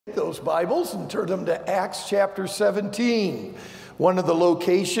Those Bibles and turn them to Acts chapter 17, one of the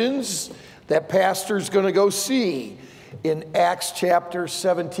locations that pastor's going to go see in Acts chapter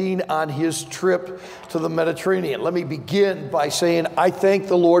 17 on his trip to the Mediterranean. Let me begin by saying I thank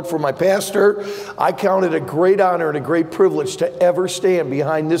the Lord for my pastor. I count it a great honor and a great privilege to ever stand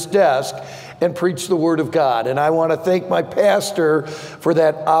behind this desk and preach the Word of God. And I want to thank my pastor for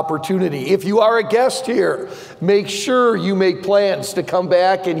that opportunity. If you are a guest here, make sure you make plans to come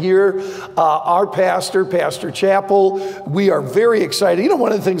back and hear our pastor, Pastor Chappell. We are very excited. You know,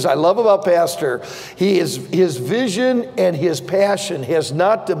 one of the things I love about Pastor, his vision and his passion has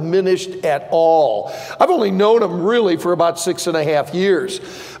not diminished at all. I've only known him really for about 6.5 years.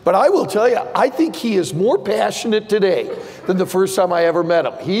 But I will tell you, I think he is more passionate today than the first time I ever met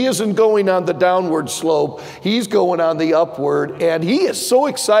him. He isn't going on the downward slope. He's going on the upward. And he is so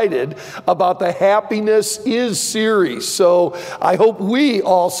excited about the Happiness Is series. So I hope we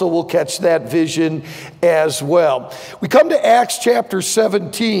also will catch that vision as well. We come to Acts chapter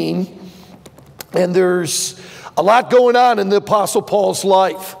 17, and there's a lot going on in the Apostle Paul's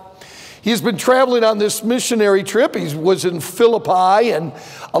life. He's been traveling on this missionary trip. He was in Philippi, and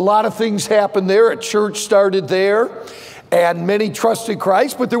a lot of things happened there. A church started there, and many trusted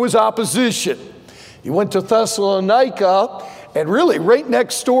Christ, but there was opposition. He went to Thessalonica, and really right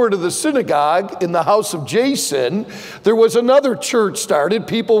next door to the synagogue in the house of Jason, there was another church started.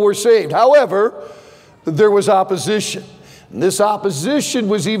 People were saved. However, there was opposition. And this opposition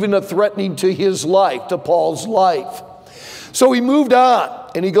was even a threatening to his life, to Paul's life. So he moved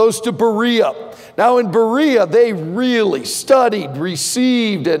on, and he goes to Berea. Now in Berea, they really studied,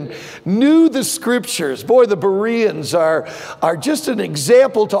 received, and knew the scriptures. Boy, the Bereans are just an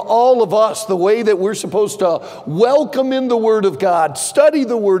example to all of us, the way that we're supposed to welcome in the Word of God, study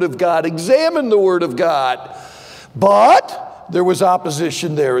the Word of God, examine the Word of God. But there was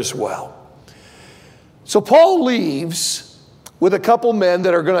opposition there as well. So Paul leaves with a couple men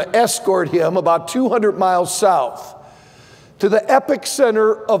that are going to escort him about 200 miles south to the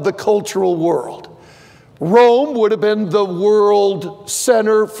epicenter of the cultural world. Rome would have been the world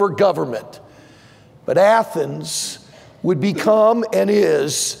center for government, but Athens would become and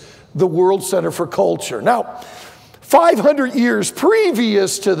is the world center for culture. Now, 500 years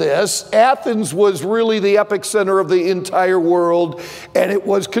previous to this, Athens was really the epicenter of the entire world, and it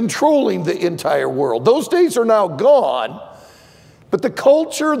was controlling the entire world. Those days are now gone, but the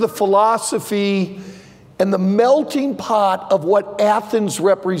culture, the philosophy, and the melting pot of what Athens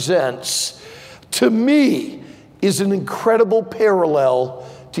represents, to me, is an incredible parallel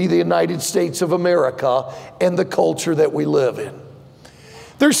to the United States of America and the culture that we live in.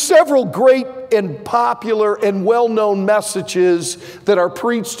 There's several great and popular and well-known messages that are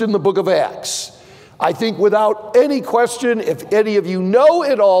preached in the book of Acts. I think without any question, if any of you know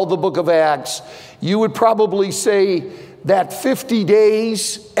at all the book of Acts, you would probably say that 50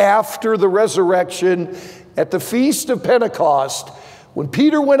 days after the resurrection, at the Feast of Pentecost, when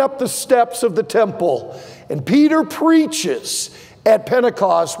Peter went up the steps of the temple, and Peter preaches at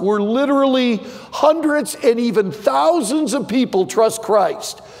Pentecost, where literally hundreds and even thousands of people trust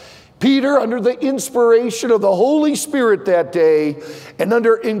Christ. Peter, under the inspiration of the Holy Spirit that day, and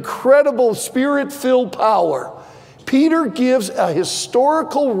under incredible Spirit-filled power, Peter gives a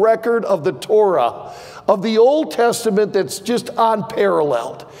historical record of the Torah, of the Old Testament, that's just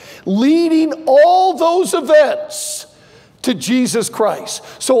unparalleled, leading all those events to Jesus Christ.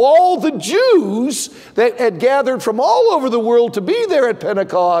 So all the Jews that had gathered from all over the world to be there at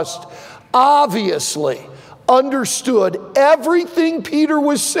Pentecost obviously understood everything Peter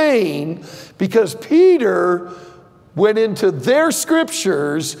was saying, because Peter went into their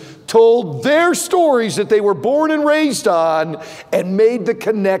scriptures, told their stories that they were born and raised on, and made the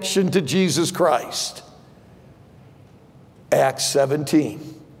connection to Jesus Christ. Acts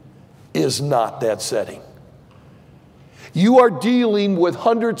 17 is not that setting. You are dealing with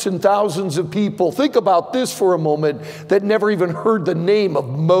hundreds and thousands of people. Think about this for a moment, that never even heard the name of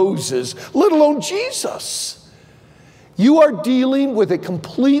Moses, let alone Jesus. You are dealing with a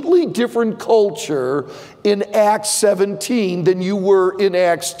completely different culture in Acts 17 than you were in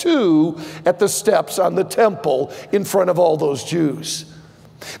Acts 2 at the steps on the temple in front of all those Jews.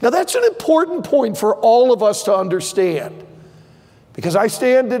 Now that's an important point for all of us to understand, because I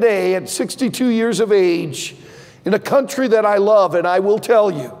stand today at 62 years of age in a country that I love, and I will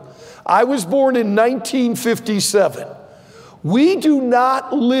tell you, I was born in 1957. We do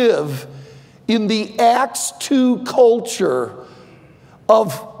not live in the Acts 2 culture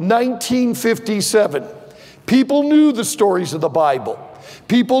of 1957. People knew the stories of the Bible.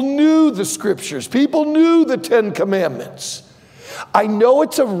 People knew the scriptures. People knew the 10 Commandments. I know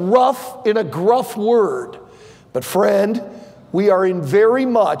it's a rough and a gruff word, but friend, we are in very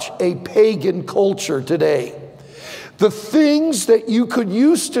much a pagan culture today. The things that you could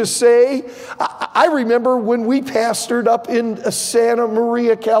used to say, I remember when we pastored up in Santa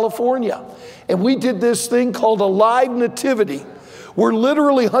Maria, California, and we did this thing called a live nativity, where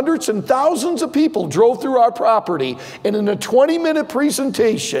literally hundreds and thousands of people drove through our property, and in a 20-minute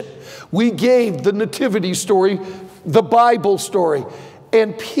presentation, we gave the nativity story, the Bible story,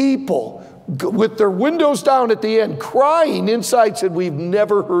 and people with their windows down at the end crying inside said, we've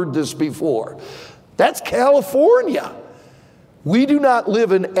never heard this before. That's California. We do not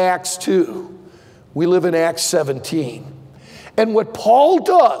live in Acts 2. We live in Acts 17. And what Paul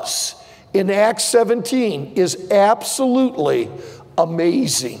does in Acts 17 is absolutely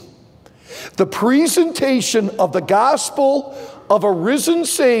amazing. The presentation of the gospel of a risen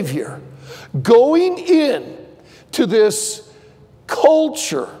Savior going in to this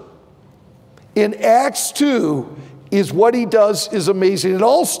culture in Acts 2 is what he does is amazing. It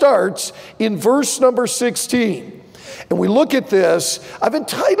all starts in verse number 16. And we look at this. I've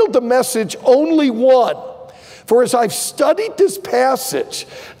entitled the message, Only One. For as I've studied this passage,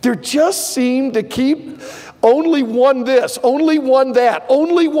 there just seemed to keep only one this, only one that,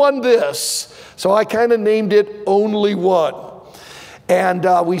 only one this. So I kind of named it Only One. And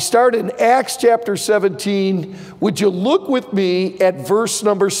we start in Acts chapter 17. Would you look with me at verse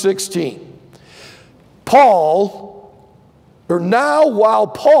number 16? While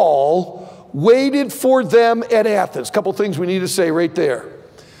Paul waited for them at Athens. A couple things we need to say right there.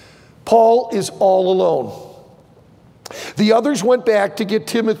 Paul is all alone. The others went back to get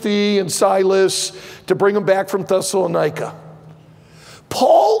Timothy and Silas to bring them back from Thessalonica.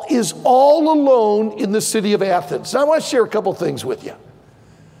 Paul is all alone in the city of Athens. Now I want to share a couple things with you.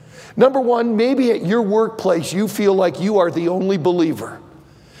 Number one, maybe at your workplace you feel like you are the only believer.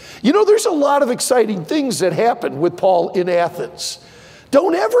 You know, there's a lot of exciting things that happened with Paul in Athens.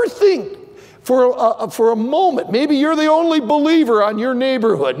 Don't ever think for a moment, maybe you're the only believer on your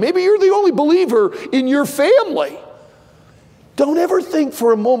neighborhood. Maybe you're the only believer in your family. Don't ever think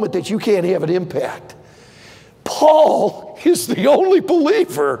for a moment that you can't have an impact. Paul is the only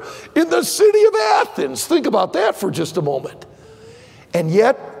believer in the city of Athens. Think about that for just a moment. And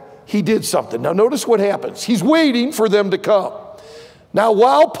yet, he did something. Now notice what happens. He's waiting for them to come. Now,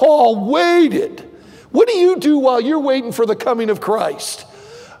 while Paul waited, what do you do while you're waiting for the coming of Christ?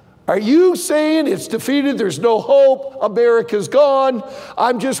 Are you saying it's defeated, there's no hope, America's gone,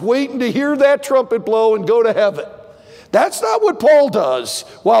 I'm just waiting to hear that trumpet blow and go to heaven? That's not what Paul does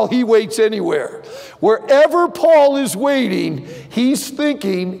while he waits anywhere. Wherever Paul is waiting, he's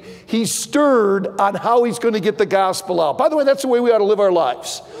thinking, he's stirred on how he's going to get the gospel out. By the way, that's the way we ought to live our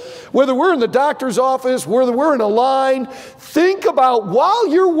lives. Whether we're in the doctor's office, whether we're in a line, think about while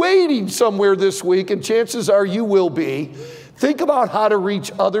you're waiting somewhere this week, and chances are you will be, think about how to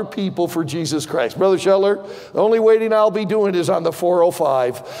reach other people for Jesus Christ. Brother Schettler, the only waiting I'll be doing is on the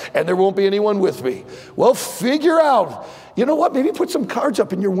 405, and there won't be anyone with me. Well, figure out, you know what, maybe put some cards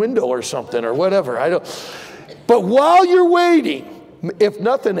up in your window or something or whatever. But while you're waiting, if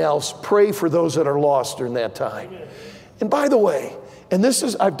nothing else, pray for those that are lost during that time. And by the way, and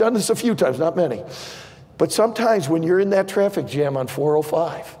I've done this a few times, not many, but sometimes when you're in that traffic jam on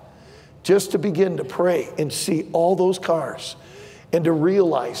 405, just to begin to pray and see all those cars and to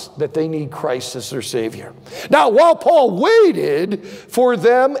realize that they need Christ as their Savior. Now, while Paul waited for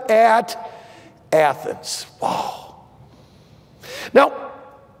them at Athens. Wow. Now,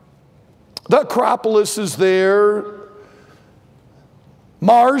 the Acropolis is there.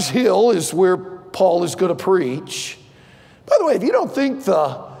 Mars Hill is where Paul is going to preach. By the way, if you don't think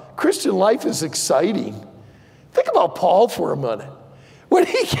the Christian life is exciting, think about Paul for a minute. When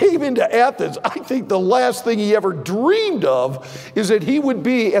he came into Athens, I think the last thing he ever dreamed of is that he would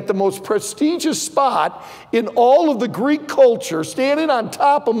be at the most prestigious spot in all of the Greek culture, standing on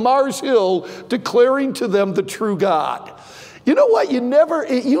top of Mars Hill, declaring to them the true God. You know what?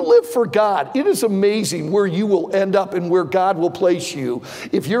 You live for God. It is amazing where you will end up and where God will place you.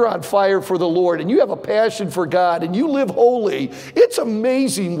 If you're on fire for the Lord and you have a passion for God and you live holy, it's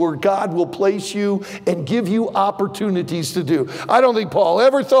amazing where God will place you and give you opportunities to do. I don't think Paul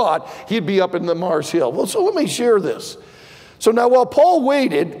ever thought he'd be up in the Mars Hill. Well, so let me share this. So now while Paul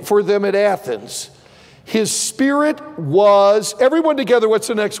waited for them at Athens, his spirit was, everyone together, what's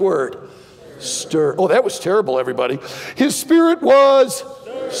the next word? Stirred. Oh, that was terrible, everybody. His spirit was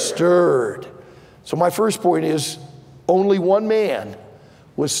stirred. So my first point is only one man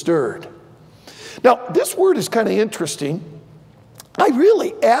was stirred. Now, this word is kind of interesting. I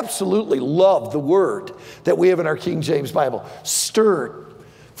really absolutely love the word that we have in our King James Bible. Stirred,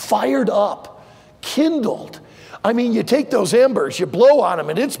 fired up, kindled. I mean, you take those embers, you blow on them,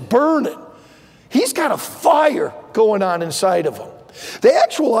 and it's burning. He's got a fire going on inside of him. The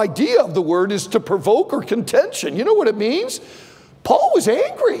actual idea of the word is to provoke or contention. You know what it means? Paul was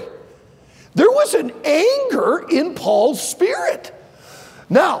angry. There was an anger in Paul's spirit.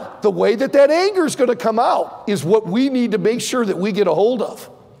 Now, the way that anger is going to come out is what we need to make sure that we get a hold of.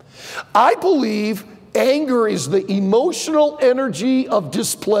 I believe anger is the emotional energy of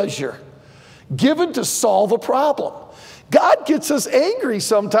displeasure given to solve a problem. God gets us angry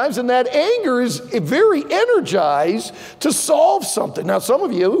sometimes, and that anger is very energized to solve something. Now, some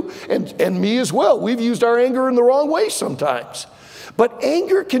of you, and me as well, we've used our anger in the wrong way sometimes. But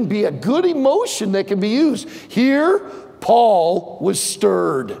anger can be a good emotion that can be used. Here, Paul was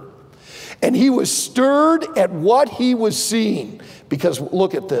stirred. And he was stirred at what he was seeing. Because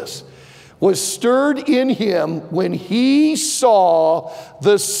look at this. Was stirred in him when he saw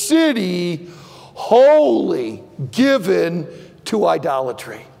the city wholly given to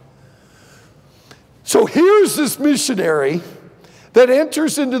idolatry. So here's this missionary that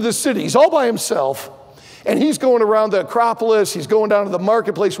enters into the city. He's all by himself. And he's going around the Acropolis. He's going down to the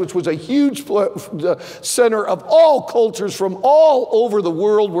marketplace, which was a huge center of all cultures from all over the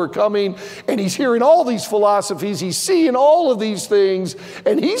world were coming. And he's hearing all these philosophies. He's seeing all of these things.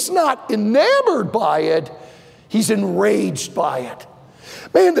 And he's not enamored by it. He's enraged by it.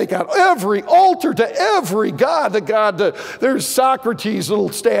 Man, they got every altar to every god. There's Socrates' little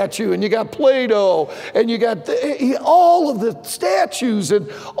statue, and you got Plato, and you got all of the statues,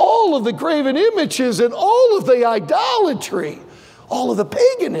 and all of the graven images, and all of the idolatry, all of the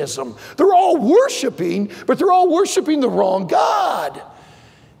paganism. They're all worshiping, but they're all worshiping the wrong God.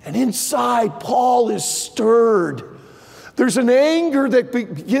 And inside, Paul is stirred. There's an anger that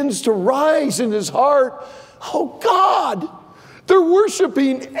begins to rise in his heart. Oh, God! They're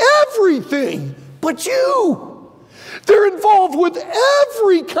worshiping everything but you. They're involved with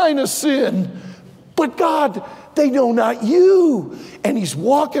every kind of sin. But God, they know not you. And he's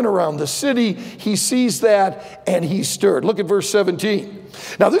walking around the city. He sees that and he's stirred. Look at verse 17.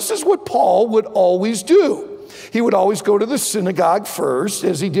 Now this is what Paul would always do. He would always go to the synagogue first,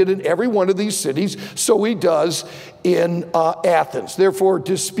 as he did in every one of these cities. So he does in Athens. Therefore,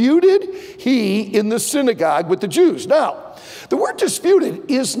 disputed he in the synagogue with the Jews. Now, the word disputed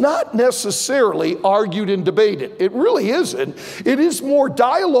is not necessarily argued and debated. It really isn't. It is more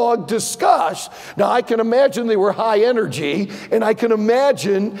dialogue discussed. Now, I can imagine they were high energy, and I can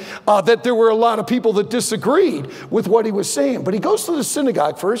imagine that there were a lot of people that disagreed with what he was saying. But he goes to the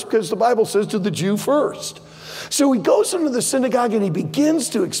synagogue first because the Bible says to the Jew first. So he goes into the synagogue and he begins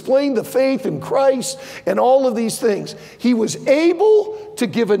to explain the faith in Christ and all of these things. He was able to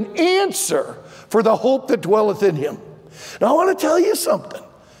give an answer for the hope that dwelleth in him. Now I want to tell you something.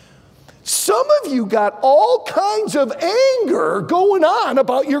 Some of you got all kinds of anger going on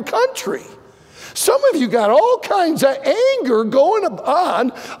about your country. Some of you got all kinds of anger going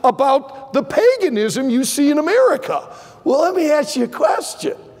on about the paganism you see in America. Well, let me ask you a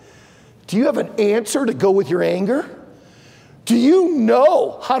question. Do you have an answer to go with your anger? Do you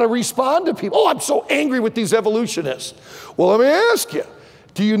know how to respond to people? Oh, I'm so angry with these evolutionists. Well, let me ask you,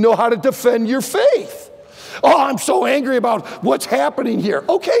 do you know how to defend your faith? Oh, I'm so angry about what's happening here.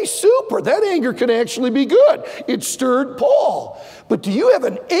 Okay, super. That anger can actually be good. It stirred Paul. But do you have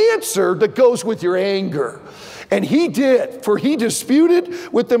an answer that goes with your anger? And he did, for he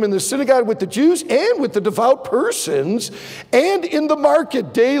disputed with them in the synagogue with the Jews and with the devout persons and in the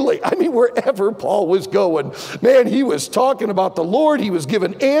market daily. I mean, wherever Paul was going, man, he was talking about the Lord. He was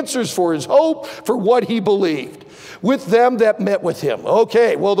giving answers for his hope, for what he believed with them that met with him.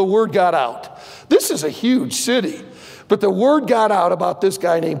 Okay, well, the word got out. This is a huge city, but the word got out about this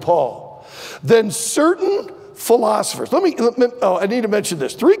guy named Paul. Then certain philosophers. I need to mention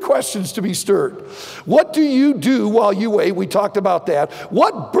this. 3 questions to be stirred. What do you do while you wait? We talked about that.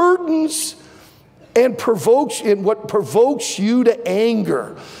 What burdens and what provokes you to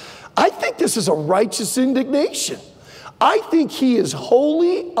anger? I think this is a righteous indignation. I think he is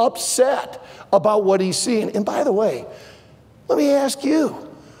wholly upset about what he's seeing. And by the way, let me ask you,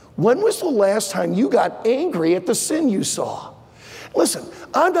 when was the last time you got angry at the sin you saw? Listen,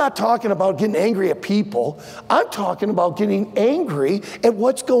 I'm not talking about getting angry at people. I'm talking about getting angry at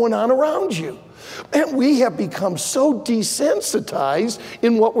what's going on around you. And we have become so desensitized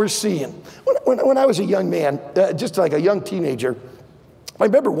in what we're seeing. When I was a young man, just like a young teenager, I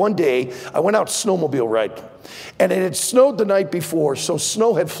remember one day I went out snowmobile riding, and it had snowed the night before, so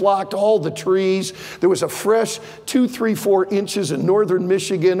snow had flocked all the trees. There was a fresh 2, 3, 4 inches in northern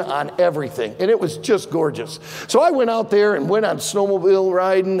Michigan on everything, and it was just gorgeous. So I went out there and went on snowmobile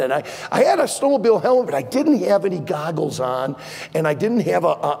riding, and I had a snowmobile helmet, but I didn't have any goggles on, and I didn't have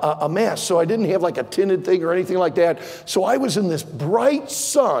a mask, so I didn't have like a tinted thing or anything like that. So I was in this bright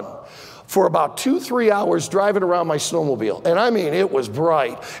sun for about 2, 3 hours driving around my snowmobile. And I mean, it was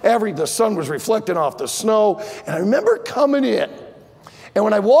bright. The sun was reflecting off the snow. And I remember coming in. And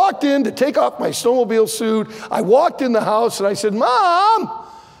when I walked in to take off my snowmobile suit, I walked in the house and I said, "Mom,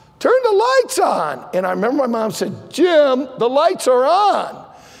 turn the lights on." And I remember my mom said, "Jim, the lights are on."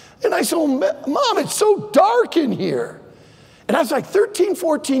 And I said, "Well, Mom, it's so dark in here." And I was like 13,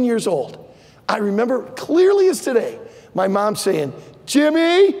 14 years old. I remember clearly as today, my mom saying,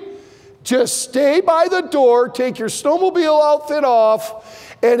 "Jimmy, just stay by the door, take your snowmobile outfit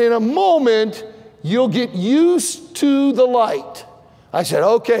off, and in a moment, you'll get used to the light." I said,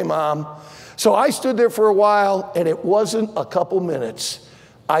 "Okay, Mom." So I stood there for a while, and it wasn't a couple minutes.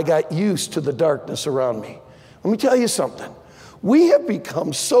 I got used to the darkness around me. Let me tell you something. We have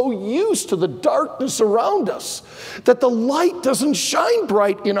become so used to the darkness around us that the light doesn't shine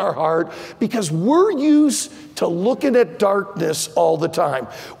bright in our heart because we're used to looking at darkness all the time.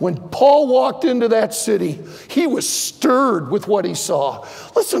 When Paul walked into that city, he was stirred with what he saw.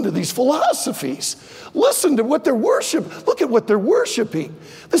 Listen to these philosophies. Listen to what they're worshiping. Look at what they're worshiping.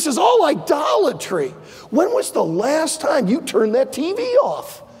 This is all idolatry. When was the last time you turned that TV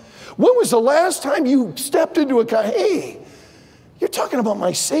off? When was the last time you stepped into hey, you're talking about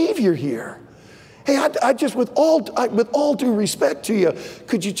my Savior here. Hey, I just, with all due respect to you,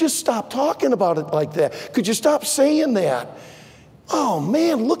 could you just stop talking about it like that? Could you stop saying that? Oh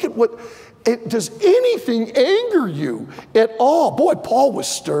man, look at does anything anger you at all? Boy, Paul was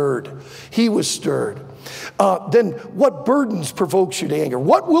stirred. He was stirred. Then what burdens provokes you to anger?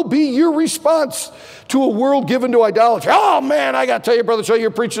 What will be your response to a world given to idolatry? Oh man, I got to tell you, Brother, so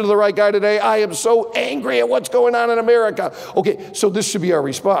you're preaching to the right guy today. I am so angry at what's going on in America. Okay, so this should be our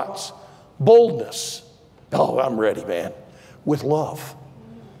response. Boldness. Oh, I'm ready, man. With love.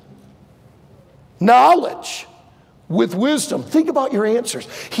 Knowledge. With wisdom. Think about your answers.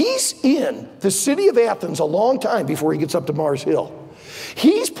 He's in the city of Athens a long time before he gets up to Mars Hill.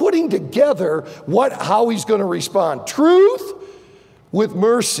 He's putting together how he's going to respond. Truth with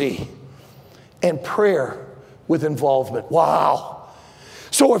mercy and prayer with involvement. Wow.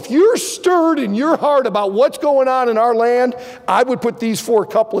 So if you're stirred in your heart about what's going on in our land, I would put these 4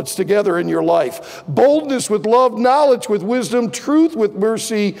 couplets together in your life. Boldness with love, knowledge with wisdom, truth with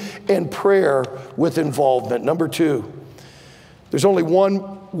mercy, and prayer with involvement. Number 2, there's only one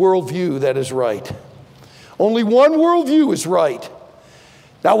worldview that is right. Only one worldview is right.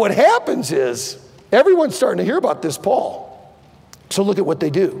 Now what happens is, everyone's starting to hear about this Paul. So look at what they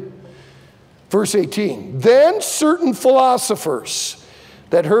do. Verse 18, then certain philosophers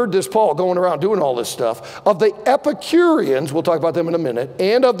that heard this Paul going around doing all this stuff, of the Epicureans, we'll talk about them in a minute,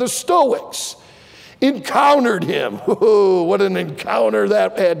 and of the Stoics, encountered him. Oh, what an encounter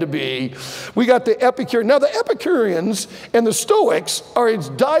that had to be. We got the Epicureans. Now the Epicureans and the Stoics are as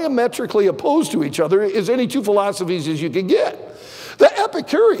diametrically opposed to each other as any 2 philosophies as you can get. The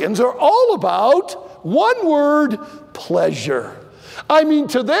Epicureans are all about, one word, pleasure. I mean,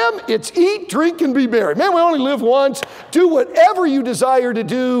 to them, it's eat, drink, and be merry. Man, we only live once. Do whatever you desire to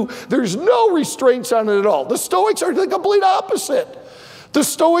do. There's no restraints on it at all. The Stoics are the complete opposite. The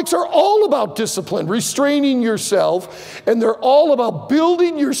Stoics are all about discipline, restraining yourself, and they're all about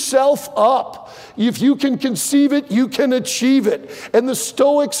building yourself up. If you can conceive it, you can achieve it. And the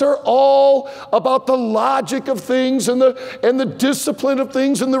Stoics are all about the logic of things and the discipline of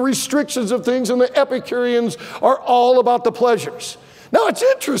things and the restrictions of things, and the Epicureans are all about the pleasures. Now, it's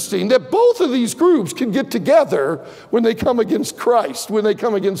interesting that both of these groups can get together when they come against Christ, when they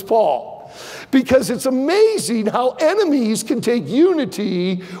come against Paul. Because it's amazing how enemies can take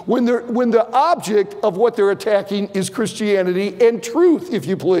unity when the object of what they're attacking is Christianity and truth, if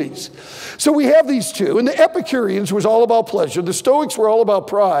you please. So we have these two, and the Epicureans was all about pleasure. The Stoics were all about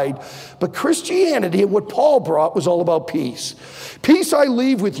pride. But Christianity and what Paul brought was all about peace. Peace I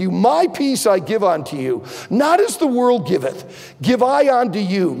leave with you, my peace I give unto you. Not as the world giveth, give I unto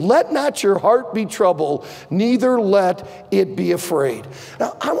you. Let not your heart be troubled, neither let it be afraid.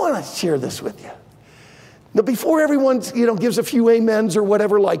 Now, I want to share this with you. Now, before everyone, gives a few amens or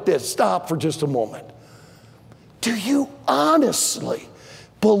whatever like this, stop for just a moment. Do you honestly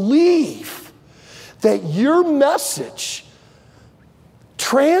believe that your message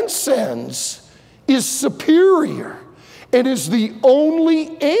transcends, is superior, It is the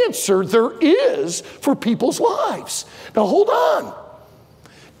only answer there is for people's lives. Now hold on.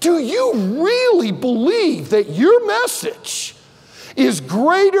 Do you really believe that your message is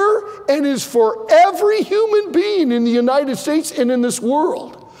greater and is for every human being in the United States and in this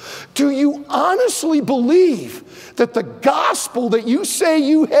world? Do you honestly believe that the gospel that you say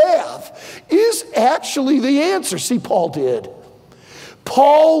you have is actually the answer? See, Paul did.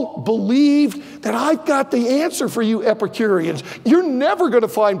 Paul believed that I've got the answer for you Epicureans. You're never going to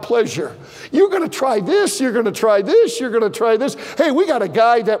find pleasure. You're going to try this, you're going to try this, you're going to try this. Hey, we got a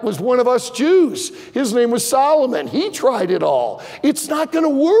guy that was one of us Jews. His name was Solomon. He tried it all. It's not going to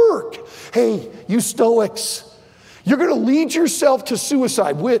work. Hey, you Stoics, you're going to lead yourself to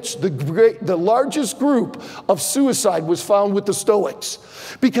suicide, which the largest group of suicide was found with the Stoics,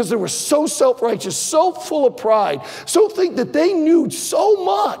 because they were so self-righteous, so full of pride, so think that they knew so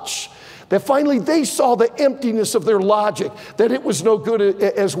much that finally they saw the emptiness of their logic, that it was no good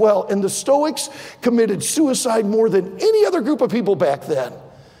as well. And the Stoics committed suicide more than any other group of people back then.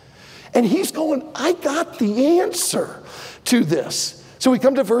 And he's going, I got the answer to this. So we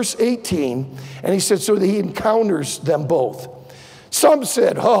come to verse 18, and he said, so that he encounters them both. Some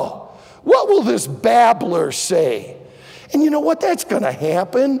said, oh, what will this babbler say? And you know what? That's going to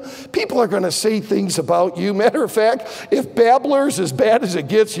happen. People are going to say things about you. Matter of fact, if babbler's as bad as it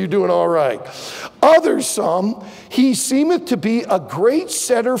gets, you're doing all right. Others, some, he seemeth to be a great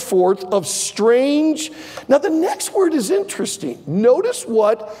setter forth of strange. Now the next word is interesting. Notice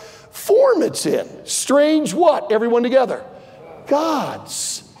what form it's in. Strange what? Everyone together.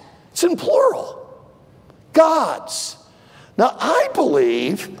 Gods. It's in plural. Gods. Now I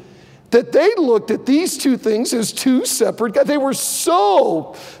believe that they looked at these two things as two separate gods. They were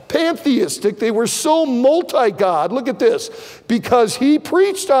so pantheistic. They were so multi-God. Look at this. Because he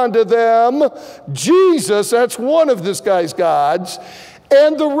preached unto them Jesus, that's one of this guy's gods,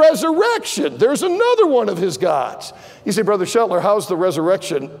 and the resurrection. There's another one of his gods. You say, Brother Schettler, how's the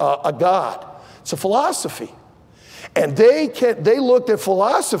resurrection a god? It's a philosophy. And they looked at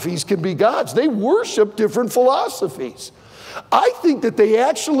philosophies can be gods. They worship different philosophies. I think that they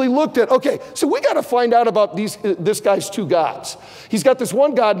actually looked at, okay, so we got to find out about this guy's two gods. He's got this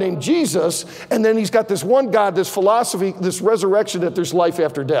one God named Jesus, and then he's got this one God, this philosophy, this resurrection, that there's life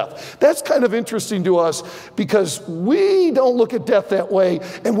after death. That's kind of interesting to us because we don't look at death that way,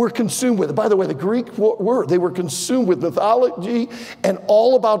 and we're consumed with it. By the way, the Greek word, they were consumed with mythology and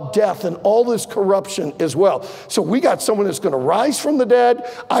all about death and all this corruption as well. So we got someone that's going to rise from the dead.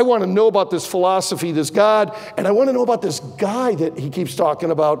 I want to know about this philosophy, this God, and I want to know about this guy that he keeps talking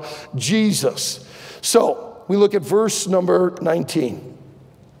about, Jesus. So we look at verse number 19.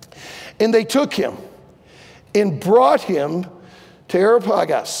 And they took him and brought him to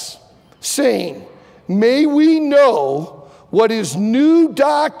Areopagus, saying, may we know what is new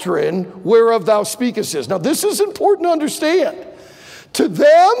doctrine whereof thou speakest is. Now this is important to understand. To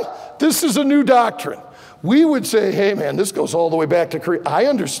them, this is a new doctrine. We would say, hey man, this goes all the way back to creation. I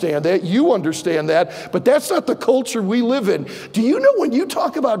understand that, you understand that, but that's not the culture we live in. Do you know when you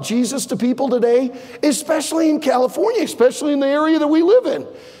talk about Jesus to people today, especially in California, especially in the area that we live in,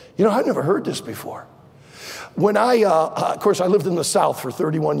 you know, I've never heard this before. When of course I lived in the South for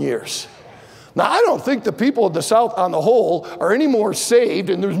 31 years. Now I don't think the people of the South on the whole are any more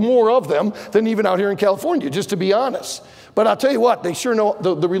saved, and there's more of them than even out here in California, just to be honest. But I'll tell you what, they sure know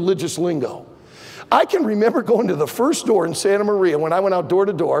the religious lingo. I can remember going to the first door in Santa Maria when I went out door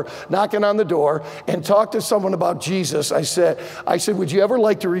to door, knocking on the door, and talked to someone about Jesus. I said, would you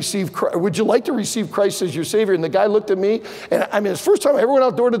like to receive Christ as your Savior? And the guy looked at me, and I mean, it's the first time I ever went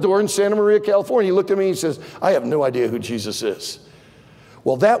out door to door in Santa Maria, California. He looked at me and he says, I have no idea who Jesus is.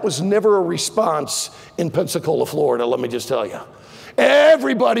 Well, that was never a response in Pensacola, Florida, let me just tell you.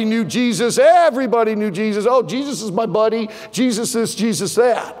 Everybody knew Jesus. Everybody knew Jesus. Oh, Jesus is my buddy. Jesus this, Jesus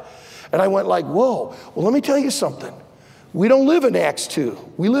that. And I went like, whoa, well, let me tell you something. We don't live in Acts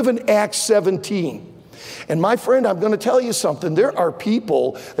 2. We live in Acts 17. And my friend, I'm going to tell you something. There are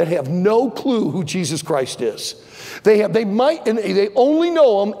people that have no clue who Jesus Christ is. They only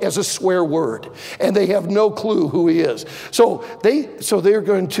know him as a swear word. And they have no clue who he is. So they're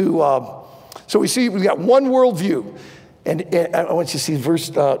going to, so we see we got one worldview. And I want you to see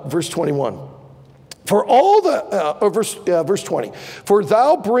verse 21. For all verse 20, for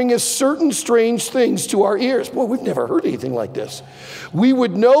thou bringest certain strange things to our ears. Boy, we've never heard anything like this. We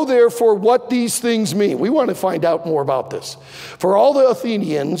would know therefore what these things mean. We want to find out more about this. For all the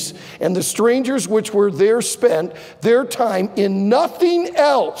Athenians and the strangers which were there spent their time in nothing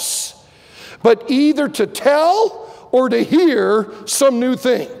else, but either to tell or to hear some new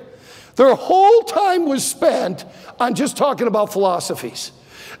thing. Their whole time was spent on just talking about philosophies.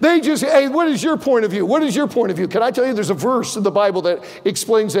 They just, hey, what is your point of view? What is your point of view? Can I tell you, there's a verse in the Bible that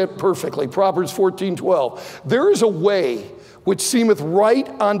explains that perfectly. Proverbs 14:12. There is a way which seemeth right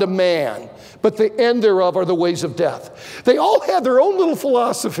unto man, but the end thereof are the ways of death. They all had their own little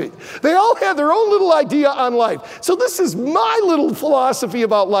philosophy. They all had their own little idea on life. So this is my little philosophy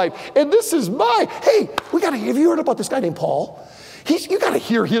about life. And this is my, hey, have you heard about this guy named Paul? You got to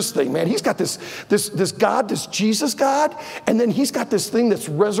hear his thing, man. He's got this God, this Jesus God, and then he's got this thing that's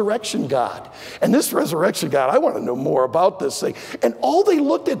resurrection God. And this resurrection God, I want to know more about this thing. And all they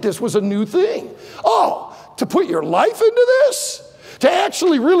looked at this was a new thing. Oh, to put your life into this? To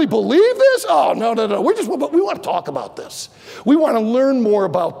actually really believe this? Oh, no. We want to talk about this. We want to learn more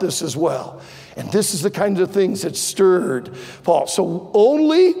about this as well. And this is the kind of things that stirred Paul. So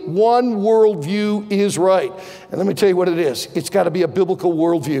only one worldview is right. And let me tell you what it is. It's got to be a biblical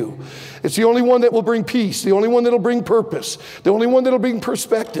worldview. It's the only one that will bring peace, the only one that will bring purpose, the only one that will bring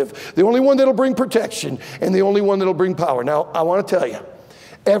perspective, the only one that will bring protection, and the only one that will bring power. Now, I want to tell you,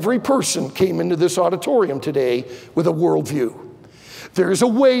 every person came into this auditorium today with a worldview. There is a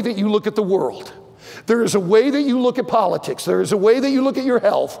way that you look at the world. There is a way that you look at politics. There is a way that you look at your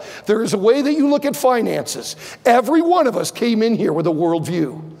health. There is a way that you look at finances. Every one of us came in here with a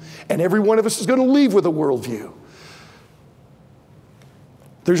worldview. And every one of us is going to leave with a worldview.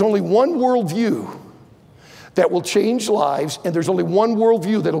 There's only one worldview that will change lives, and there's only one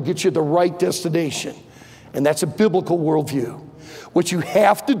worldview that will get you to the right destination. And that's a biblical worldview. What you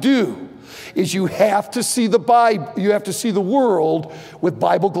have to do is you have to see the Bible, you have to see the world with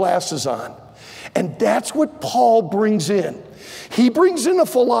Bible glasses on. And that's what Paul brings in. He brings in a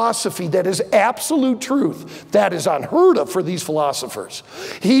philosophy that is absolute truth. That is unheard of for these philosophers.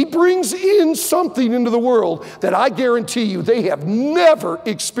 He brings in something into the world that I guarantee you they have never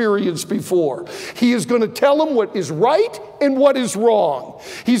experienced before. He is going to tell them what is right and what is wrong.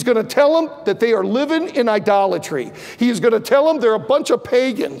 He's going to tell them that they are living in idolatry. He is going to tell them they're a bunch of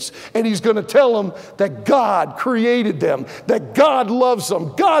pagans. And he's going to tell them that God created them, that God loves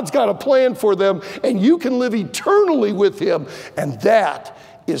them, God's got a plan for them, and you can live eternally with him. And that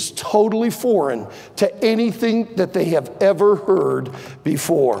is totally foreign to anything that they have ever heard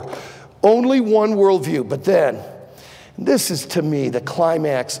before. Only one worldview. But then, this is to me the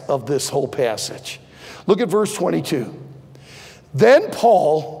climax of this whole passage. Look at verse 22. Then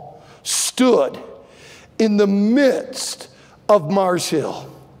Paul stood in the midst of Mars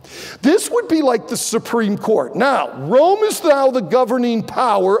Hill. This would be like the Supreme Court. Now, Rome is now the governing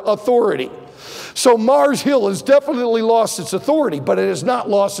power authority. So Mars Hill has definitely lost its authority, but it has not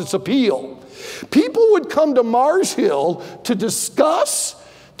lost its appeal. People would come to Mars Hill to discuss,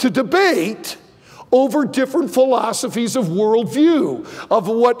 to debate over different philosophies of worldview, of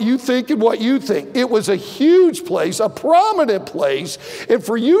what you think and what you think. It was a huge place, a prominent place, and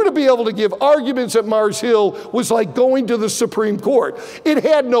for you to be able to give arguments at Mars Hill was like going to the Supreme Court. It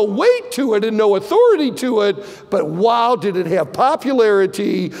had no weight to it and no authority to it, but wow, did it have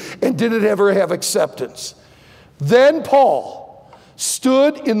popularity and did it ever have acceptance. Then Paul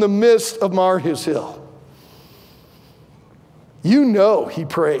stood in the midst of Mars Hill. You know he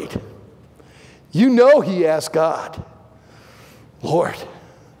prayed. You know he asked God, Lord,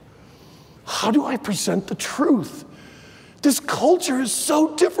 how do I present the truth? This culture is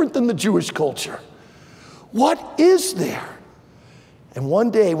so different than the Jewish culture. What is there? And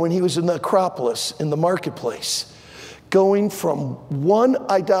one day when he was in the Acropolis, in the marketplace, going from one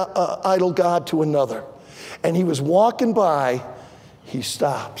idol god to another, and he was walking by, he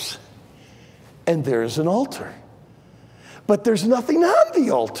stops, and there's an altar. But there's nothing on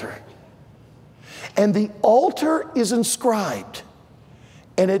the altar. And the altar is inscribed,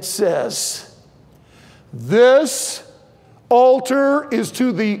 and it says, this altar is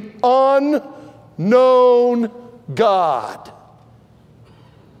to the unknown God.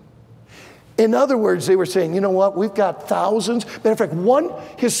 In other words, they were saying, you know what, we've got thousands. Matter of fact, one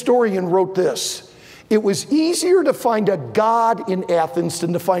historian wrote this. It was easier to find a God in Athens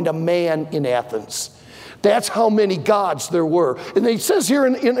than to find a man in Athens. That's how many gods there were. And it says here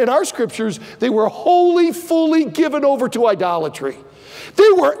in our scriptures, they were wholly, fully given over to idolatry.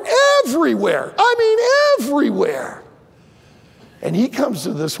 They were everywhere. I mean, everywhere. And he comes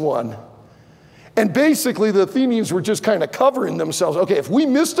to this one. And basically, the Athenians were just kind of covering themselves. Okay, if we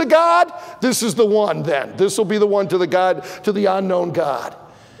missed a god, this is the one then. This will be the one to the God, to the unknown God.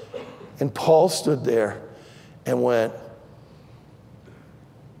 And Paul stood there and went,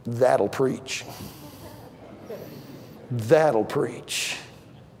 that'll preach. That'll preach.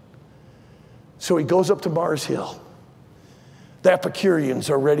 So he goes up to Mars Hill. The Epicureans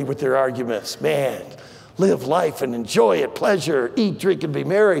are ready with their arguments. Man, live life and enjoy it, pleasure, eat, drink, and be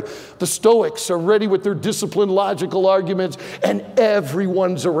merry. The Stoics are ready with their disciplined, logical arguments, and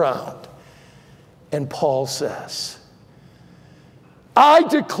everyone's around. And Paul says, I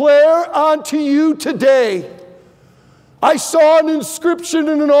declare unto you today, I saw an inscription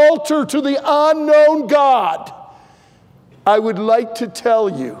in an altar to the unknown God. I would like to tell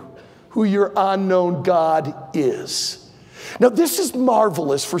you who your unknown God is. Now, this is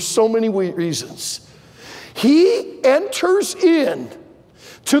marvelous for so many reasons. He enters in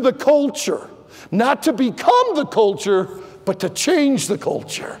to the culture, not to become the culture, but to change the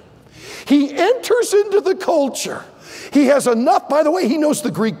culture. He enters into the culture. He has enough, by the way, he knows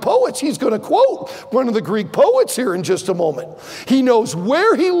the Greek poets. He's going to quote one of the Greek poets here in just a moment. He knows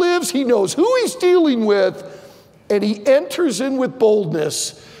where he lives, he knows who he's dealing with, and he enters in with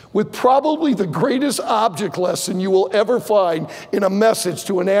boldness, with probably the greatest object lesson you will ever find in a message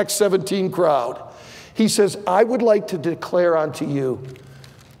to an Acts 17 crowd. He says, I would like to declare unto you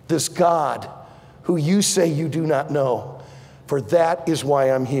this God who you say you do not know, for that is why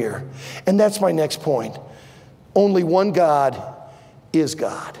I'm here. And that's my next point. Only one God is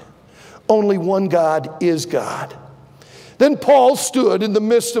God. Only one God is God. Then Paul stood in the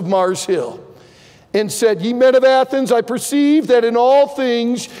midst of Mars Hill and said, Ye men of Athens, I perceive that in all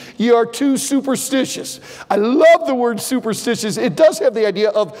things ye are too superstitious. I love the word superstitious. It does have the idea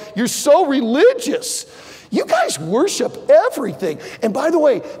of you're so religious. You guys worship everything. And by the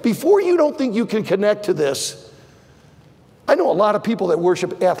way, before you don't think you can connect to this, I know a lot of people that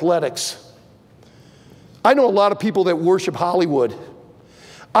worship athletics. I know a lot of people that worship Hollywood.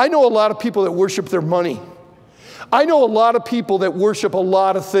 I know a lot of people that worship their money. I know a lot of people that worship a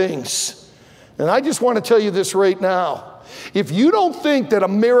lot of things. And I just want to tell you this right now. If you don't think that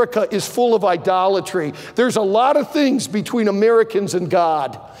America is full of idolatry, there's a lot of things between Americans and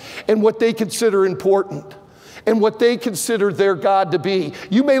God and what they consider important and what they consider their God to be.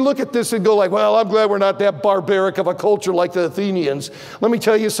 You may look at this and go like, well, I'm glad we're not that barbaric of a culture like the Athenians. Let me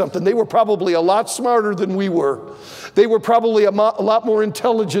tell you something. They were probably a lot smarter than we were. They were probably a lot more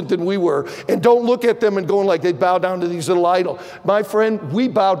intelligent than we were. And don't look at them and going like they bow down to these little idols. My friend, we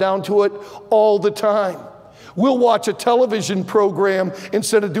bow down to it all the time. We'll watch a television program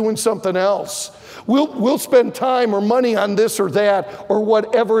instead of doing something else. We'll spend time or money on this or that or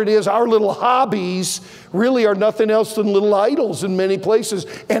whatever it is. Our little hobbies really are nothing else than little idols in many places.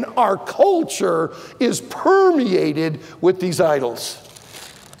 And our culture is permeated with these idols.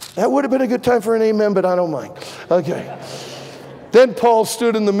 That would have been a good time for an amen, but I don't mind. Okay. Then Paul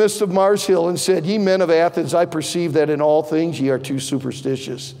stood in the midst of Mars Hill and said, Ye men of Athens, I perceive that in all things ye are too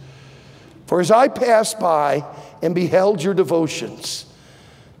superstitious. For as I passed by and beheld your devotions,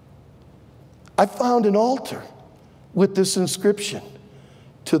 I found an altar with this inscription,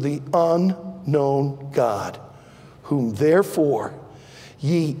 to the unknown God, whom therefore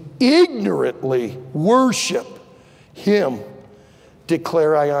ye ignorantly worship, him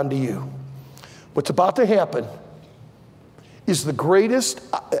declare I unto you. What's about to happen is the greatest,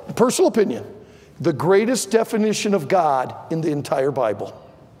 personal opinion, the greatest definition of God in the entire Bible.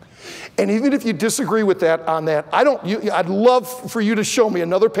 And even if you disagree with that on that, I'd love for you to show me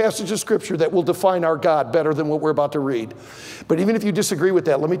another passage of Scripture that will define our God better than what we're about to read. But even if you disagree with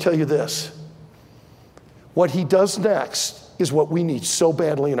that, let me tell you this. What he does next is what we need so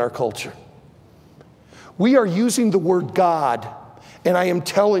badly in our culture. We are using the word God, and I am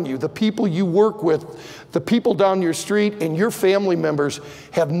telling you, the people you work with, the people down your street, and your family members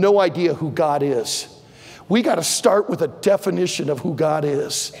have no idea who God is. We got to start with a definition of who God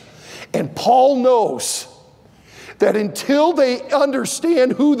is. And Paul knows that until they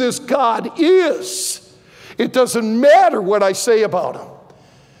understand who this God is, it doesn't matter what I say about him.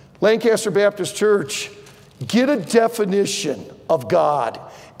 Lancaster Baptist Church, get a definition of God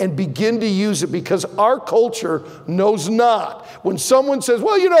and begin to use it, because our culture knows not. When someone says,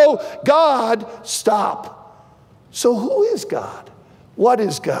 well, you know, God, stop. So who is God? What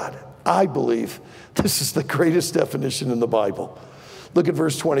is God? I believe this is the greatest definition in the Bible. Look at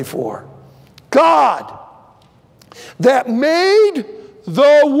verse 24. God that made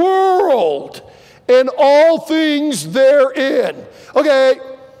the world and all things therein. Okay,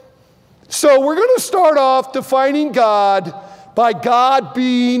 so we're going to start off defining God by God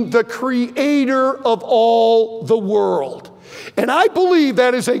being the creator of all the world. And I believe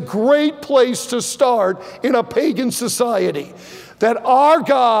that is a great place to start in a pagan society. That our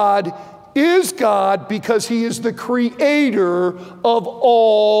God is God because he is the creator of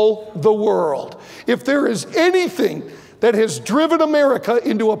all the world. If there is anything that has driven America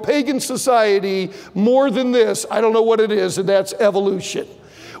into a pagan society more than this. I don't know what it is, and that's evolution.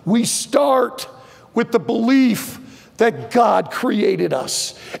 We start with the belief that God created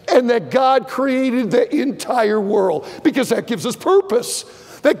us and that God created the entire world, because that gives us purpose.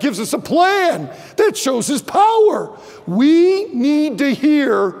 That gives us a plan. That shows His power. We need to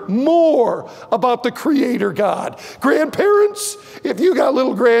hear more about the Creator God. Grandparents, if you got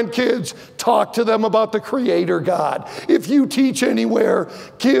little grandkids, talk to them about the Creator God. If you teach anywhere,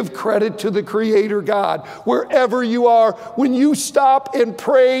 give credit to the Creator God. Wherever you are, when you stop and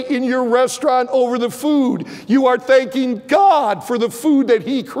pray in your restaurant over the food, you are thanking God for the food that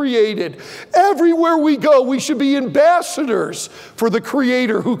He created. Everywhere we go, we should be ambassadors for the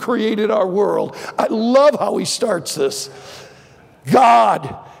Creator who created our world. I love how he starts this.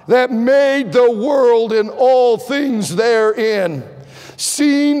 God that made the world and all things therein,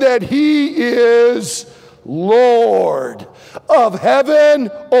 seeing that He is Lord of heaven,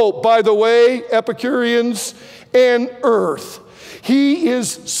 oh, by the way, Epicureans, and earth. He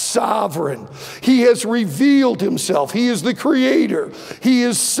is sovereign. He has revealed Himself. He is the Creator. He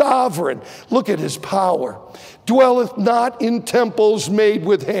is sovereign. Look at His power. Dwelleth not in temples made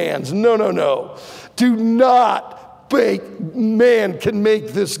with hands. No, no, no. Do not think man can make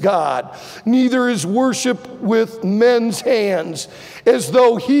this God. Neither is worship with men's hands, as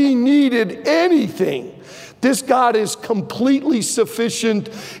though He needed anything. This God is completely sufficient.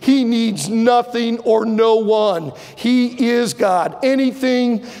 He needs nothing or no one. He is God.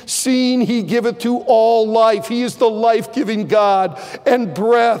 Anything seen, He giveth to all life. He is the life-giving God, and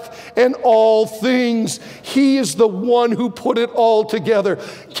breath and all things. He is the one who put it all together.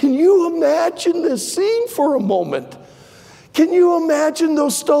 Can you imagine this scene for a moment? Can you imagine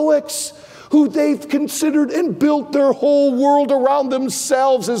those Stoics who they've considered and built their whole world around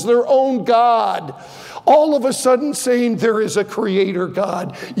themselves as their own God? All of a sudden saying there is a Creator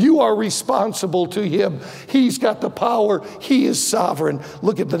God. You are responsible to Him. He's got the power. He is sovereign.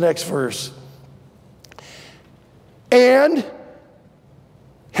 Look at the next verse. And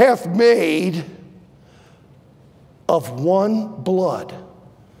hath made of one blood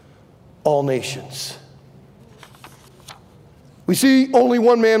all nations. We see only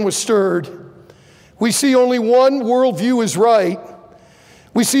one man was stirred. We see only one worldview is right.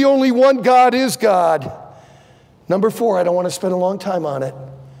 We see only one God is God. Number 4, I don't want to spend a long time on it,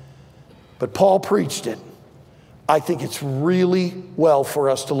 but Paul preached it. I think it's really well for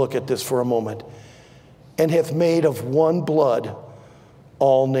us to look at this for a moment. And hath made of one blood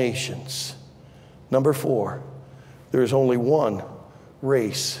all nations. Number 4, there is only one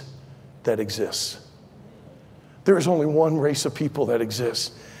race that exists. There is only one race of people that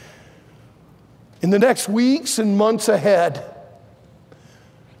exists. In the next weeks and months ahead,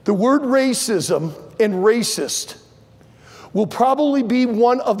 the word racism and racist will probably be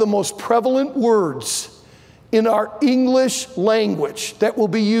one of the most prevalent words in our English language that will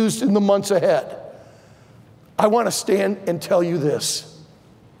be used in the months ahead. I want to stand and tell you this.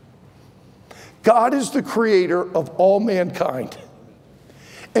 God is the creator of all mankind.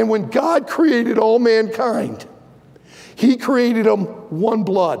 And when God created all mankind, He created them one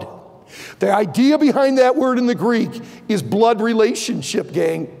blood. The idea behind that word in the Greek is blood relationship,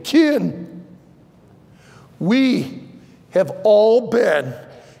 gang, kin. We have all been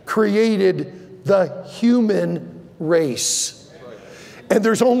created the human race. And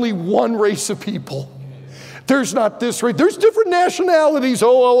there's only one race of people. There's not this race. There's different nationalities.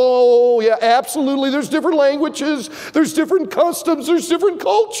 Oh, yeah, absolutely. There's different languages. There's different customs. There's different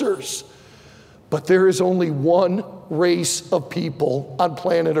cultures. But there is only one race of people on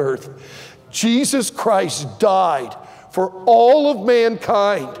planet Earth. Jesus Christ died for all of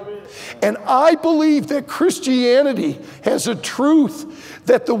mankind. And I believe that Christianity has a truth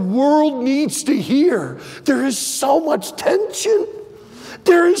that the world needs to hear. There is so much tension.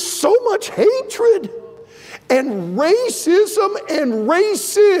 There is so much hatred. And racism and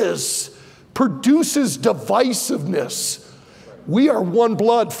races produces divisiveness. We are one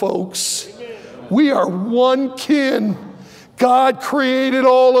blood, folks. We are one kin. God created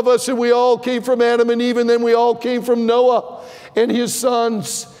all of us, and we all came from Adam and Eve, and then we all came from Noah and his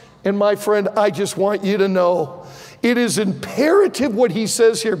sons. And my friend, I just want you to know, it is imperative what he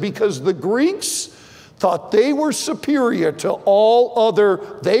says here, because the Greeks thought they were superior to all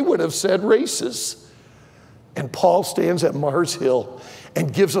other, they would have said, races. And Paul stands at Mars Hill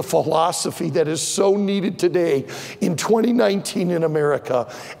and gives a philosophy that is so needed today in 2019 in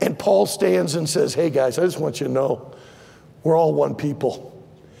America. And Paul stands and says, hey guys, I just want you to know, we're all one people.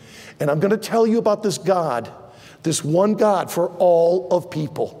 And I'm going to tell you about this God, this one God for all of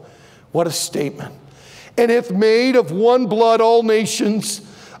people. What a statement. and hath made of one blood all nations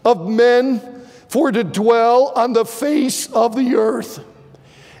of men for to dwell on the face of the earth,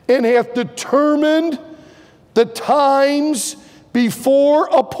 and hath determined the times before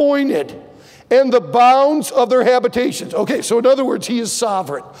appointed, and the bounds of their habitations. Okay, so in other words, he is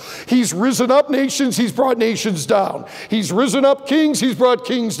sovereign. He's risen up nations, he's brought nations down. He's risen up kings, he's brought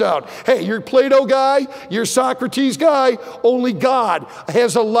kings down. Hey, you're Plato guy, you're Socrates guy, only God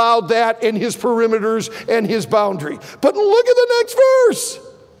has allowed that in his perimeters and his boundary. But look at the next verse.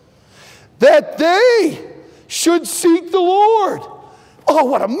 That they should seek the Lord. Oh,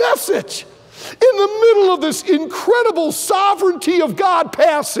 what a message. In the middle of this incredible sovereignty of God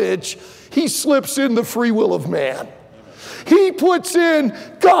passage, he slips in the free will of man. He puts in,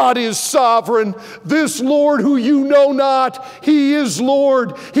 God is sovereign. This Lord who you know not, he is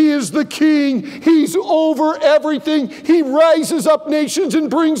Lord. He is the King. He's over everything. He rises up nations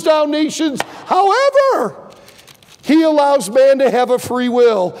and brings down nations. However, he allows man to have a free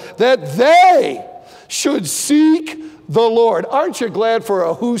will that they should seek the Lord. Aren't you glad for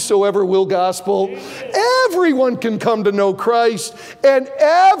a whosoever will gospel? Everyone can come to know Christ, and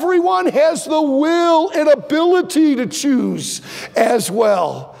everyone has the will and ability to choose as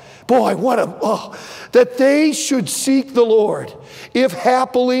well. Boy, that they should seek the Lord, if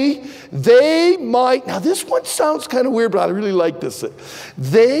happily they might, now this one sounds kind of weird, but I really like this.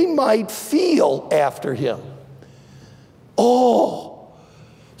 They might feel after him. Oh,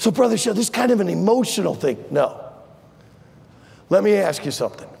 so Brother Schettler, this is kind of an emotional thing. No. Let me ask you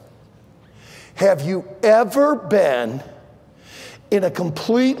something. Have you ever been in a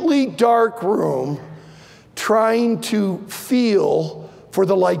completely dark room trying to feel for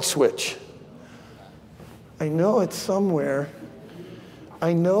the light switch? I know it's somewhere.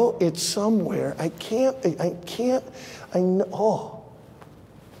 I know it's somewhere. I know. Oh,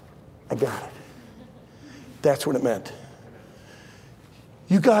 I got it. That's what it meant.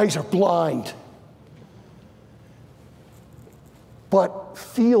 You guys are blind. But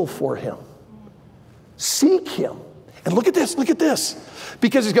feel for him. Seek him. And look at this, look at this.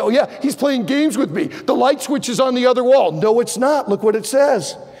 Because he's going, yeah, he's playing games with me. The light switch is on the other wall. No, it's not. Look what it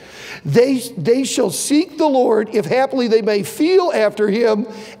says. They shall seek the Lord, if happily they may feel after him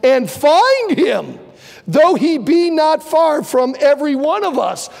and find him, though he be not far from every one of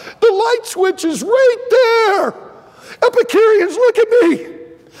us. The light switch is right there. Epicureans, look at me.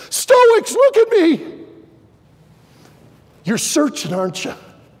 Stoics, look at me. You're searching, aren't you?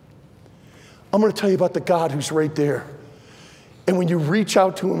 I'm going to tell you about the God who's right there. And when you reach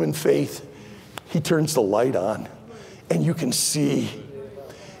out to him in faith, he turns the light on and you can see.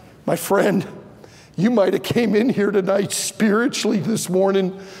 My friend, you might have came in here tonight spiritually this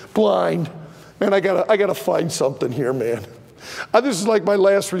morning blind. Man, I gotta find something here, man. This is like my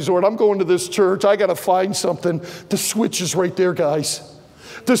last resort. I'm going to this church. I got to find something. The switch is right there, guys.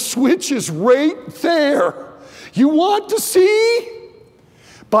 The switch is right there. You want to see?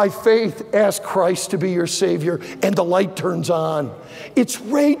 By faith, ask Christ to be your Savior, and the light turns on. It's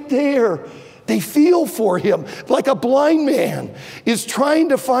right there. They feel for him like a blind man is trying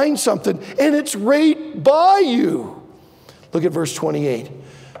to find something, and it's right by you. Look at verse 28.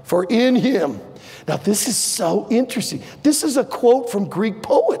 For in him, now this is so interesting. This is a quote from Greek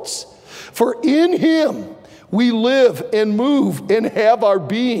poets. For in him we live and move and have our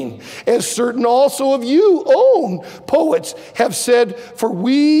being, as certain also of you own poets have said, for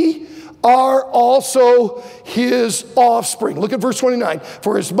we are also his offspring. Look at verse 29.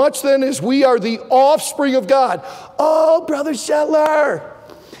 For as much then as we are the offspring of God. Oh, Brother Schettler,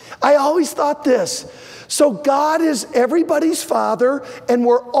 I always thought this. So God is everybody's father and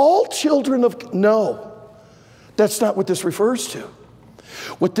we're all children of... No, that's not what this refers to.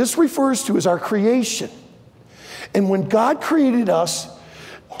 What this refers to is our creation. And when God created us,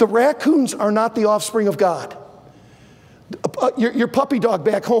 the raccoons are not the offspring of God. Your puppy dog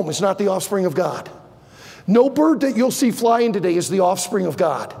back home is not the offspring of God. No bird that you'll see flying today is the offspring of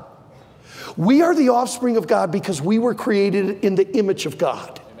God. We are the offspring of God because we were created in the image of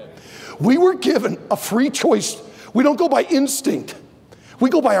God. Amen. We were given a free choice. We don't go by instinct. We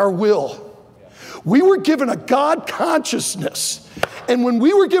go by our will. We were given a God consciousness. And when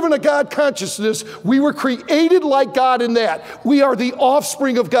we were given a God consciousness, we were created like God in that. We are the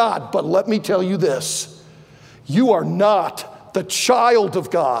offspring of God. But let me tell you this. You are not the child of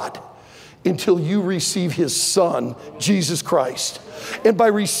God until you receive his Son, Jesus Christ. And by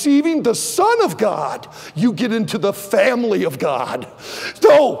receiving the Son of God, you get into the family of God.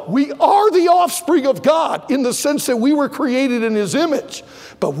 So we are the offspring of God in the sense that we were created in his image,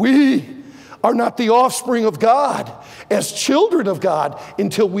 but we are not the offspring of God as children of God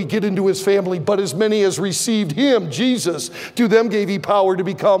until we get into his family, but as many as received him, Jesus, to them gave he power to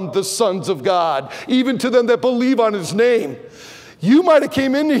become the sons of God, even to them that believe on his name. You might have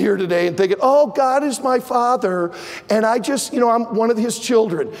came into here today and thinking, oh, God is my Father, and I just, I'm one of his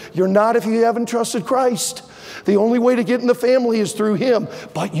children. You're not if you haven't trusted Christ. The only way to get in the family is through him.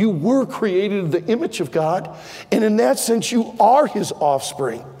 But you were created in the image of God, and in that sense, you are his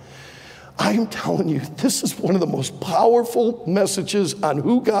offspring. I am telling you, this is one of the most powerful messages on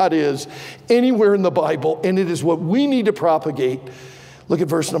who God is anywhere in the Bible, and it is what we need to propagate. Look at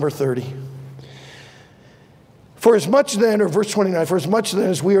verse number 30. For as much then, or verse 29, for as much then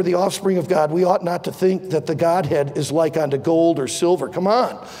as we are the offspring of God, we ought not to think that the Godhead is like unto gold or silver. Come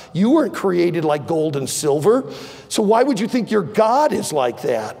on, you weren't created like gold and silver, so why would you think your God is like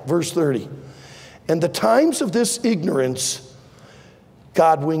that? Verse 30, and the times of this ignorance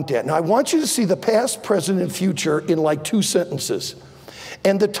God winked at. Now I want you to see the past, present, and future in like 2 sentences.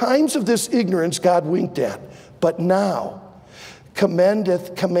 And the times of this ignorance God winked at, but now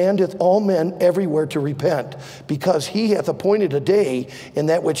commandeth all men everywhere to repent, because he hath appointed a day in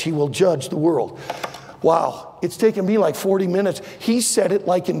that which he will judge the world. Wow, it's taken me like 40 minutes. He said it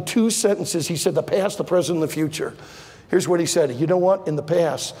like in 2 sentences. He said the past, the present, and the future. Here's what he said. You know what? In the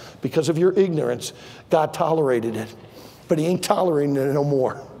past, because of your ignorance, God tolerated it. But he ain't tolerating it no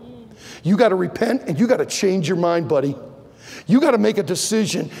more. You got to repent and you got to change your mind, buddy. You got to make a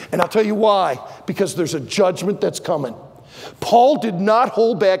decision. And I'll tell you why. Because there's a judgment that's coming. Paul did not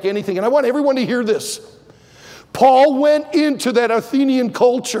hold back anything. And I want everyone to hear this. Paul went into that Athenian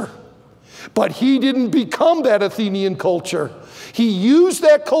culture, but he didn't become that Athenian culture. He used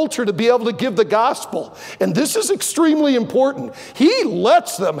that culture to be able to give the gospel. And this is extremely important. He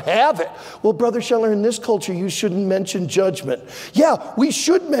lets them have it. Well, Brother Schettler, in this culture, you shouldn't mention judgment. Yeah, we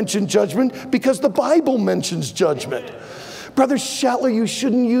should mention judgment because the Bible mentions judgment. Brother Schettler, you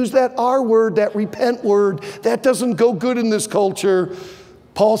shouldn't use that R word, that repent word. That doesn't go good in this culture.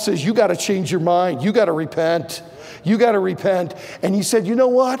 Paul says, you got to change your mind. You got to repent. You got to repent. And he said, you know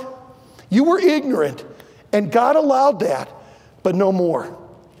what? You were ignorant, and God allowed that, but no more.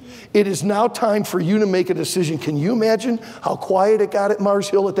 It is now time for you to make a decision. Can you imagine how quiet it got at Mars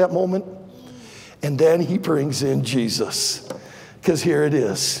Hill at that moment? And then he brings in Jesus, because here it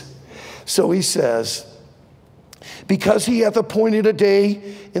is. So he says, because he hath appointed a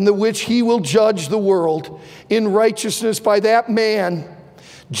day in the which he will judge the world in righteousness by that man,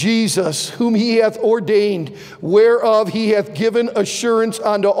 Jesus, whom he hath ordained, whereof he hath given assurance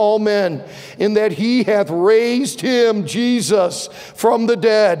unto all men, in that he hath raised him, Jesus, from the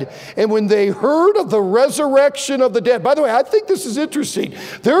dead. And when they heard of the resurrection of the dead, by the way, I think this is interesting.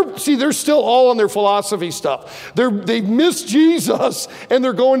 They're still all on their philosophy stuff. They've missed Jesus, and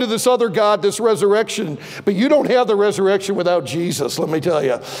they're going to this other God, this resurrection. But you don't have the resurrection without Jesus, let me tell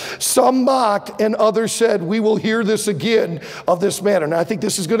you. Some mocked, and others said, we will hear this again of this matter. Now, I think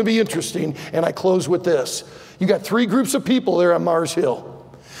this is going to be interesting, and I close with this. You got 3 groups of people there on Mars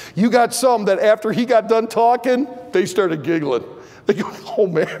Hill. You got some that after he got done talking, they started giggling. They go, oh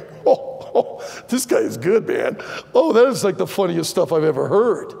man, this guy is good, man. Oh, that is like the funniest stuff I've ever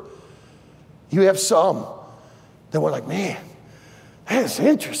heard. You have some that were like, man, that's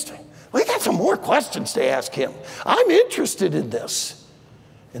interesting. We got some more questions to ask him. I'm interested in this.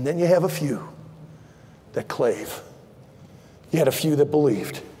 And then you have a few that clave. You had a few that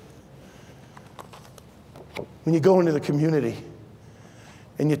believed. When you go into the community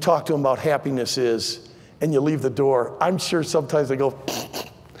and you talk to them about happiness is, and you leave the door, I'm sure sometimes they go,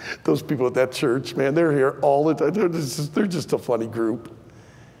 those people at that church, man, they're here all the time. They're just a funny group.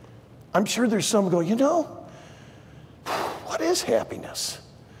 I'm sure there's some who go, you know, what is happiness?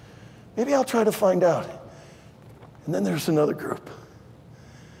 Maybe I'll try to find out. And then there's another group.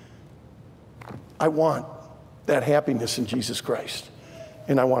 I want that happiness in Jesus Christ,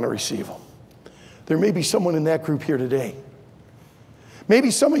 and I want to receive them. There may be someone in that group here today.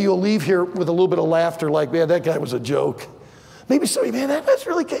 Maybe some of you will leave here with a little bit of laughter like, man, that guy was a joke. Maybe some of you, man, that's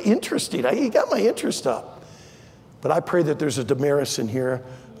really interesting. He got my interest up. But I pray that there's a Damaris in here,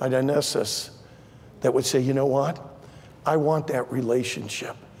 a Dionysus, that would say, you know what? I want that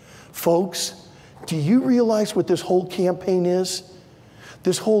relationship. Folks, do you realize what this whole campaign is?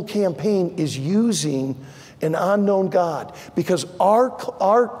 This whole campaign is using an unknown God, because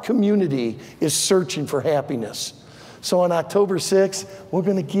our community is searching for happiness. So on October 6th, we're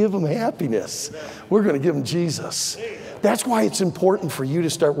going to give them happiness. We're going to give them Jesus. That's why it's important for you to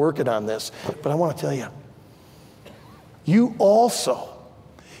start working on this. But I want to tell you, you also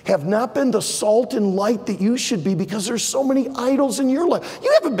have not been the salt and light that you should be because there's so many idols in your life.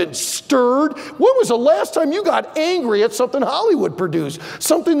 You haven't been stirred. When was the last time you got angry at something Hollywood produced?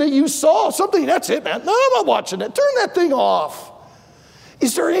 Something that you saw, something, that's it, man. No, I'm not watching that. Turn that thing off.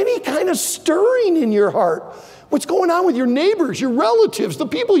 Is there any kind of stirring in your heart? What's going on with your neighbors, your relatives, the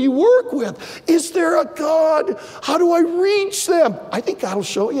people you work with? Is there a God? How do I reach them? I think God will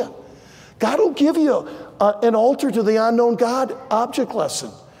show you. God will give you an altar to the unknown God object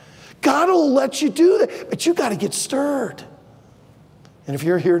lesson. God will let you do that, but you got to get stirred. And if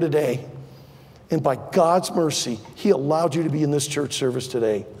you're here today, and by God's mercy, He allowed you to be in this church service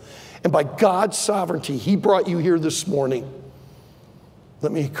today, and by God's sovereignty, He brought you here this morning,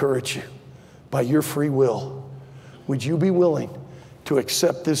 let me encourage you, by your free will, would you be willing to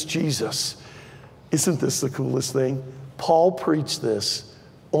accept this Jesus? Isn't this the coolest thing? Paul preached this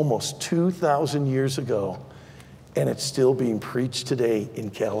almost 2,000 years ago, and it's still being preached today in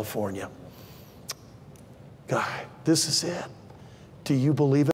California. God, this is it. Do you believe it?